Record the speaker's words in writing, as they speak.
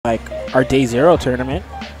like our day 0 tournament.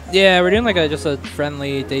 Yeah, we're doing like just a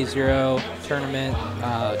friendly day 0 tournament.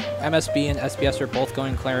 MSB and SBS are both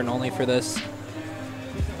going Clairen only for this.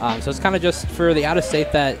 So it's kind of just for the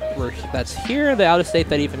out-of-state that's here, the out-of-state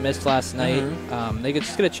that even missed last night. They could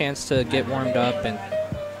just get a chance to get warmed up, and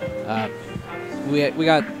we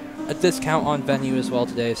got a discount on venue as well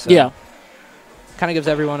today. So yeah, kind of gives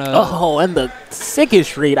everyone a and the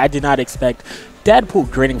sickest read I did not expect. Dadpool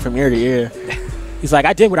grinning from ear to ear. He's like,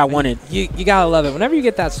 I did what I wanted. You gotta love it. Whenever you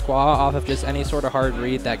get that squaw off of just any sort of hard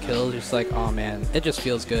read that kills, you're just like, oh man, it just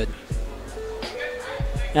feels good.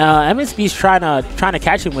 MSB's trying to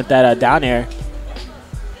catch him with that down air.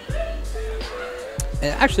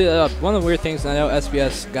 And actually, one of the weird things, and I know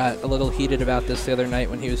SBS got a little heated about this the other night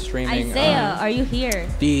when he was streaming. Isaiah, are you here?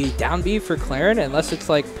 The down B for Clairen, unless it's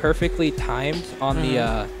like perfectly timed on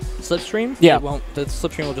the slipstream, yeah, the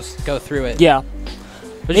slipstream will just go through it. Yeah,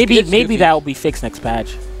 maybe goofy. that will be fixed next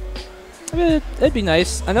patch. I mean, it'd be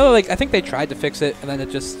nice. I know, like, I think they tried to fix it, and then it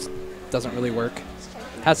just doesn't really work.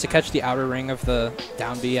 Has to catch the outer ring of the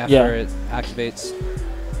down B after it activates.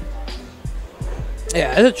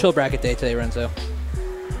 Yeah, it's a chill bracket day today, Renzo.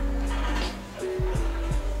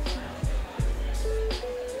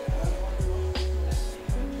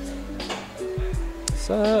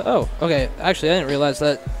 So, okay. Actually, I didn't realize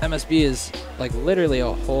that MSB is like literally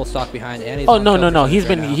a whole stock behind, and he's no. He's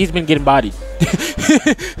been getting bodied.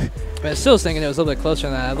 But I still was thinking it was a little bit closer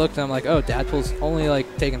than that. I looked and I'm like, oh, Dadpool's only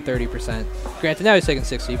like taking 30%. Granted, now he's taking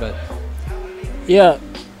 60, but yeah.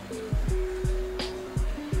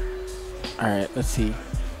 All right, let's see.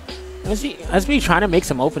 Let's be trying to make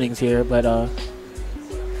some openings here, but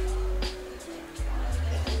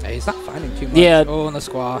hey, he's not finding too much. Yeah. Oh, and the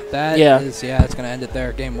squaw. That is, it's gonna end it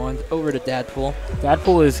there. Game 1 over to Dadpool.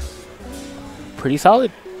 Dadpool is pretty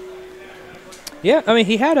solid. Yeah, I mean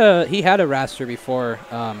he had a Wrastor before,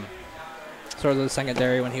 sort of the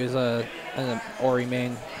secondary when he was an Ori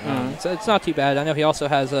main. So it's not too bad. I know he also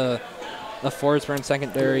has a Forsburn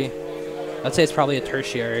secondary. I'd say it's probably a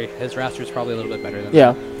tertiary. His Wrastor is probably a little bit better than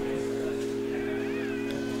that.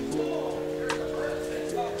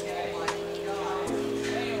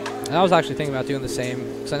 And I was actually thinking about doing the same,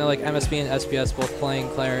 because I know like MSB and SBS both playing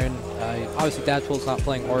Clairen. Obviously Dadpool's not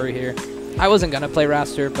playing Ori here. I wasn't gonna play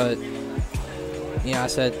Wrastor, but I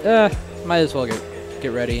said, might as well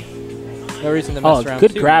get ready. No reason to mess around.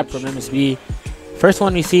 Good grab from MSB. First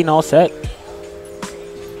one we've seen all set.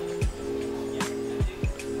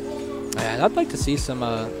 Man, I'd like to see some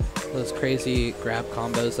those crazy grab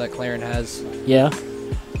combos that Clairen has. Yeah.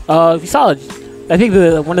 If you saw, I think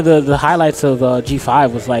one of the highlights of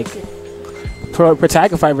G5 was like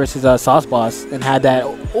Protagify versus Sauce Boss, and had that.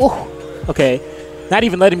 Oh, okay. Not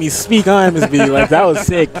even letting me speak on MSB. Like, that was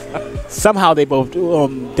sick. Somehow they both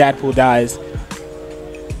Dadpool dies.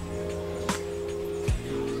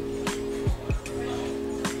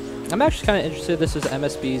 I'm actually kind of interested. This is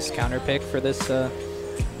MSB's counter pick for this. And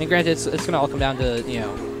granted, it's going to all come down to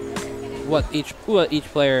what each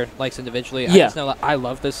player likes individually. I just know that I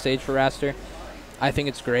love this stage for Wrastor. I think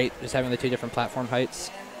it's great just having the 2 different platform heights.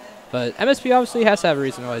 But MSB obviously has to have a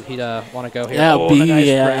reason why he'd want to go here. Yeah,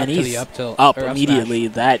 nice and he's up tilt, up immediately.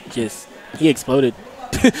 He exploded.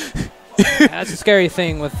 That's a scary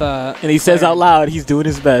thing with. And he says out loud he's doing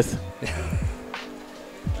his best.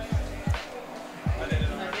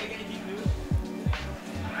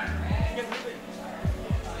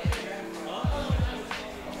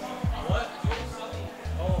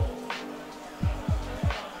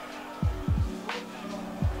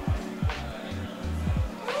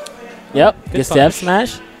 Yep, gets the F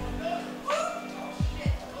smash.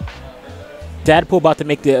 Dadpool about to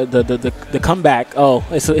make the comeback. Oh,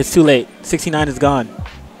 it's too late. 69 is gone.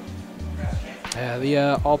 Yeah, the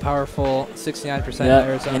all-powerful 69%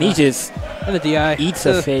 Arizona. And he just and the DI eats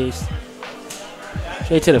the face.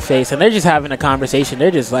 Straight to the face. And they're just having a conversation.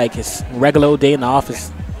 They're just like, it's regular old day in the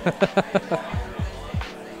office.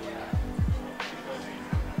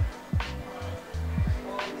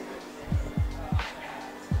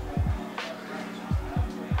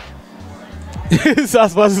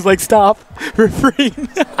 Sauce Boss is like, stop, refrain.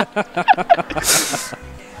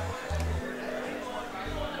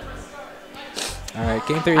 All right,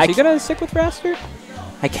 game 3. Is he gonna stick with Wrastor?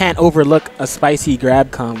 I can't overlook a spicy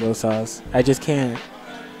grab combo, Sauce. I just can't.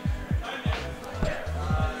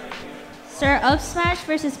 Sir, up smash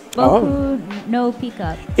versus Boku no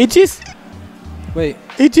pickup. It just. Wait.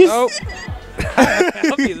 It just. Oh.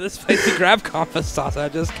 Help me, this spicy grab combo, Sauce. I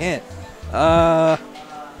just can't.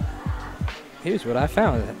 Here's what I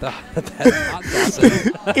found. That's hot sauce.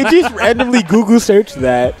 It just randomly Google searched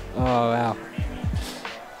that. Oh, wow.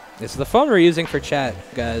 It's the phone we're using for chat,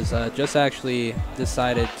 guys. Just actually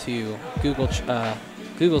decided to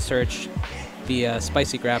Google search the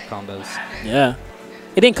spicy grab combos. Yeah.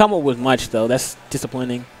 It didn't come up with much, though. That's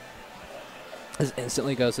disappointing. This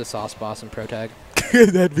instantly goes to Sauce Boss and Pro Tag.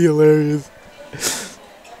 That'd be hilarious.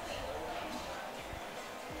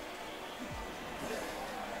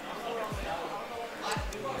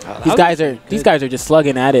 These guys are just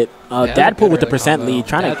slugging at it. Dadpool with the percent lead,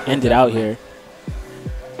 trying to end it out here.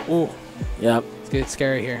 Ooh. Yep. It's good,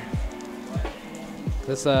 scary here.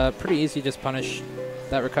 This pretty easy, just punish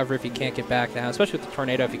that recovery if you can't get back now, especially with the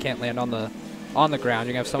tornado. If you can't land on the ground,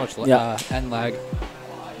 you're gonna have so much end lag.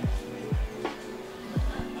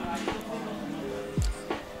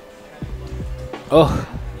 Oh,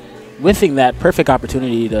 whiffing that perfect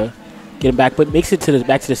opportunity to get him back, but makes it to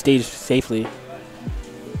back to the stage safely.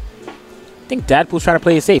 I think Dadpool's trying to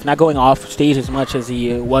play it safe, not going off stage as much as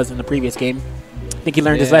he was in the previous game. I think he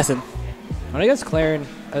learned his lesson. When I guess Clairen,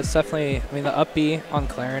 it's definitely, I mean, the up B on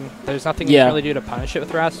Clairen, there's nothing you can really do to punish it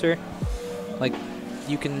with Wrastor. Like,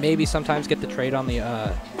 you can maybe sometimes get the trade on the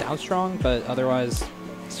down strong, but otherwise,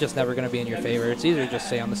 it's just never going to be in your favor. It's easier to just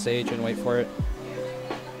stay on the stage and wait for it.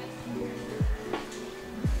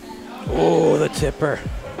 Oh, the tipper.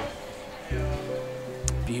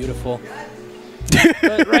 Beautiful.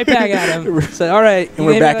 But right back at him. So, all right. And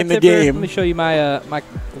we're back in the game. Let me show you my my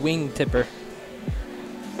wing tipper.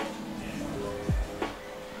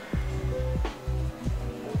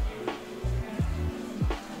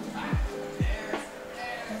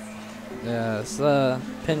 Yeah, it's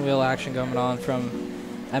pinwheel action going on from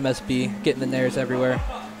MSB, getting the nairs everywhere.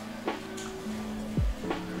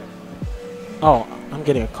 Oh, I'm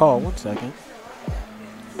getting a call. 1 second.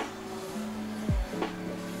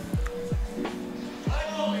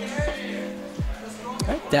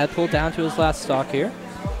 Dadpool down to his last stock here.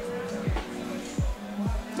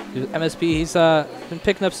 MSB, he's been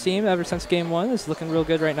picking up steam ever since game 1. It's looking real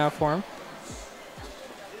good right now for him.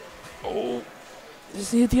 Oh,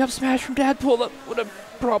 just needed the up smash from Dadpool. That would have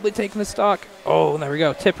probably taken the stock. Oh, there we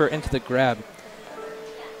go. Tipper into the grab.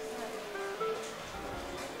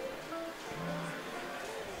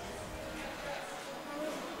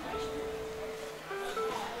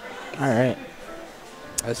 All right.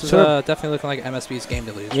 This is definitely looking like MSB's game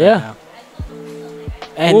to lose right now.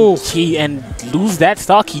 And lose that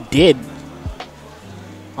stock he did.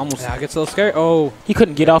 Almost. Now it gets a little scary. Oh. He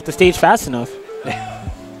couldn't get off the stage fast enough. It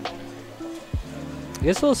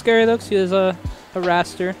gets a little scary though because he has a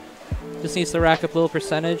Wrastor. Just needs to rack up a little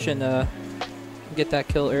percentage and get that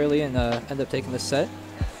kill early and end up taking the set.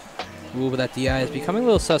 Ooh, but that DI is becoming a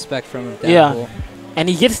little suspect from Dadpool. Yeah. And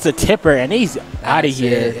he gets the tipper and he's out of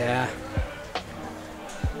here. Yeah.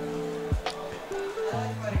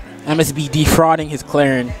 MSB defrauding his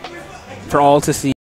Clairen for all to see.